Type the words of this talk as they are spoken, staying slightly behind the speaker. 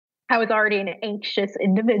I was already an anxious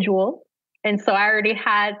individual. And so I already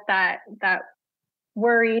had that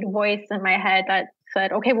worried voice in my head that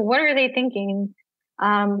said, okay, well, what are they thinking?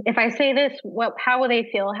 If I say this, how will they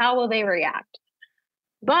feel? How will they react?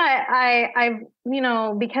 But I've,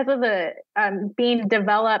 because of the being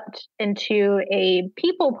developed into a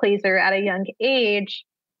people pleaser at a young age,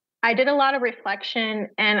 I did a lot of reflection,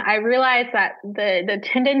 and I realized that the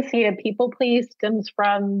tendency to people please stems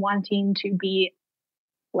from wanting to be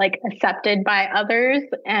like accepted by others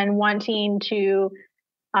and wanting to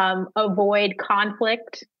avoid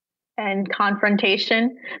conflict and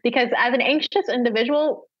confrontation. Because as an anxious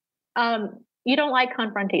individual, you don't like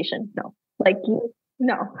confrontation. No,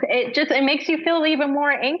 it makes you feel even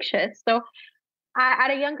more anxious. So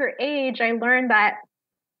at a younger age, I learned that,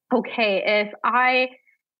 okay, if I,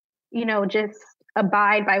 just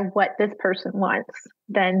abide by what this person wants,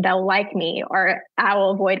 then they'll like me, or I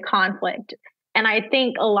will avoid conflict. And I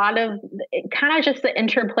think a lot of kind of just the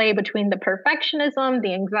interplay between the perfectionism,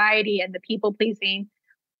 the anxiety, and the people pleasing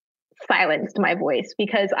silenced my voice,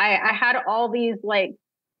 because I had all these like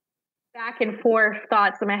back and forth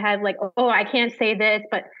thoughts in my head, like, oh, I can't say this,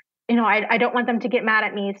 but I don't want them to get mad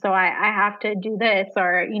at me, so I have to do this,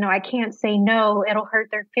 or I can't say no, it'll hurt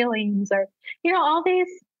their feelings, or all these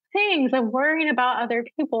things of worrying about other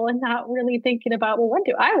people and not really thinking about, well, what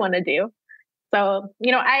do I want to do? So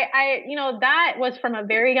I that was from a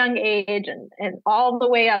very young age and all the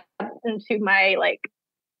way up into my like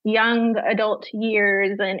young adult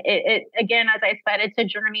years. And it again, as I said, it's a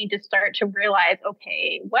journey to start to realize,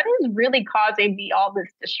 okay, what is really causing me all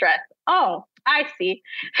this distress? Oh, I see.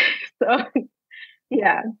 So,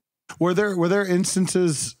 yeah. Were there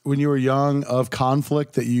instances when you were young of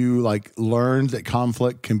conflict that you like learned that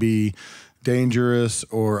conflict can be dangerous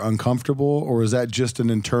or uncomfortable, or is that just an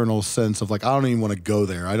internal sense of like, I don't even want to go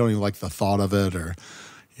there, I don't even like the thought of it, or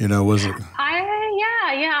was it?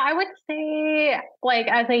 I would say, like,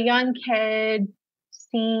 as a young kid,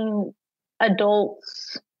 seeing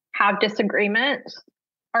adults have disagreements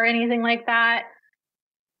or anything like that,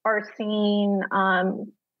 or seeing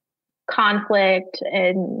conflict,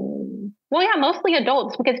 and mostly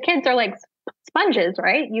adults, because kids are like sponges,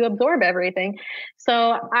 right? You absorb everything. So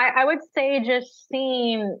I would say just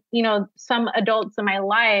seeing, some adults in my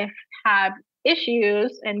life have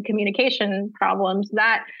issues and communication problems,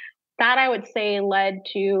 that I would say led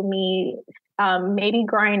to me maybe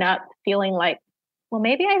growing up feeling like, well,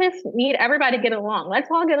 maybe I just need everybody to get along. Let's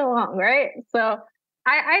all get along, right? So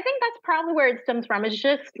I think that's probably where it stems from, is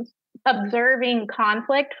just observing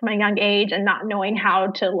conflict from a young age and not knowing how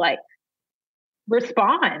to like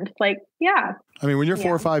respond. Like, yeah. I mean, when you're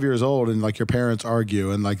 4 or 5 years old and like your parents argue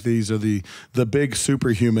and like these are the big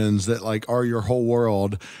superhumans that like are your whole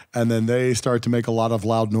world, and then they start to make a lot of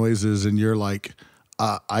loud noises and you're like,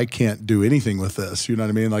 I can't do anything with this. You know what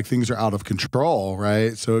I mean? Like things are out of control,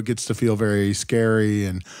 right? So it gets to feel very scary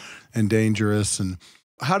and dangerous. And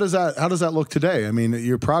how does that look today? I mean,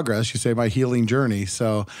 your progress, you say my healing journey.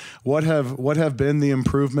 So what have been the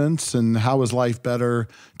improvements, and how is life better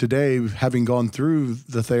today, having gone through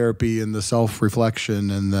the therapy and the self-reflection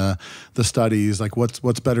and the studies? Like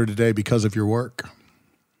what's better today because of your work?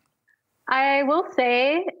 I will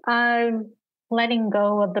say, letting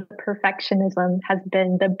go of the perfectionism has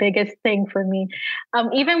been the biggest thing for me.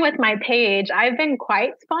 Even with my page, I've been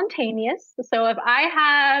quite spontaneous. So if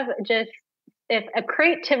a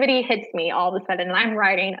creativity hits me all of a sudden and I'm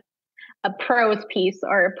writing a prose piece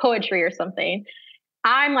or poetry or something,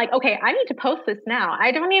 I'm like, okay, I need to post this now.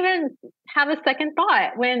 I don't even have a second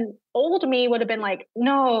thought. When old me would have been like,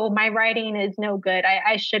 no, my writing is no good,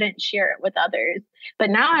 I shouldn't share it with others. But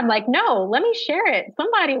now I'm like, no, let me share it.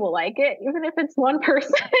 Somebody will like it, even if it's one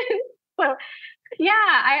person. So yeah,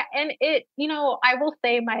 I will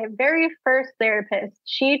say my very first therapist,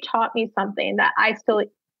 she taught me something that I still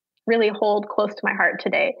really hold close to my heart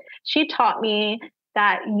today. She taught me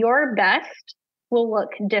that your best will look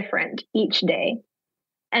different each day.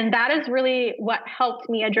 And that is really what helped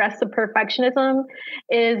me address the perfectionism,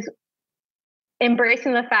 is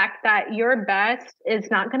embracing the fact that your best is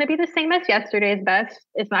not going to be the same as yesterday's best.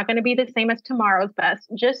 It's not going to be the same as tomorrow's best.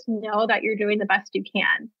 Just know that you're doing the best you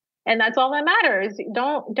can. And that's all that matters.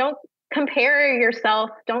 Don't compare yourself.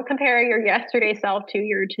 Don't compare your yesterday self to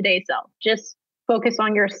your today self. Just focus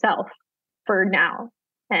on yourself for now.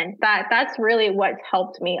 And that's really what's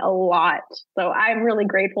helped me a lot. So I'm really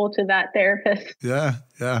grateful to that therapist. Yeah.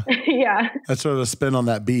 Yeah. That's sort of a spin on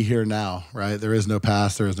that be here now, right? There is no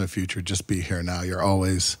past, there is no future, just be here now. You're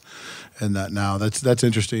always in that now. That's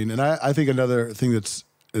interesting. And I think another thing that's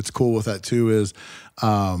cool with that too is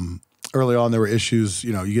early on there were issues,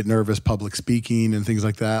 you know, you get nervous public speaking and things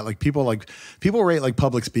like that. People rate like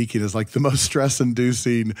public speaking as like the most stress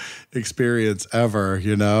inducing experience ever,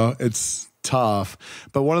 you know. It's tough.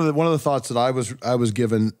 But one of the thoughts that I was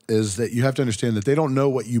given is that you have to understand that they don't know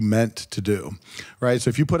what you meant to do. Right? So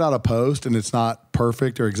if you put out a post and it's not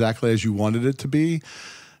perfect or exactly as you wanted it to be,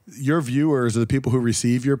 your viewers or the people who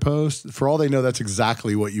receive your post, for all they know, that's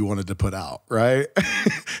exactly what you wanted to put out, right?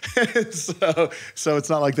 So it's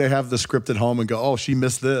not like they have the script at home and go, oh, she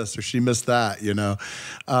missed this or she missed that, you know?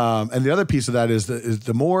 And the other piece of that is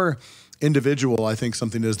the more individual I think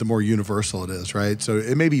something is, the more universal it is, right? So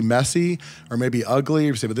it may be messy or maybe ugly,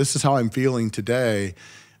 or say, but this is how I'm feeling today.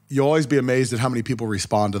 You'll always be amazed at how many people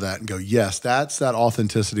respond to that and go, yes, that's that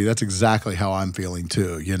authenticity. That's exactly how I'm feeling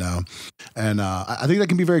too, you know? And I think that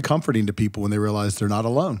can be very comforting to people when they realize they're not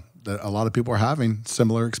alone, that a lot of people are having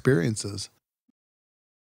similar experiences.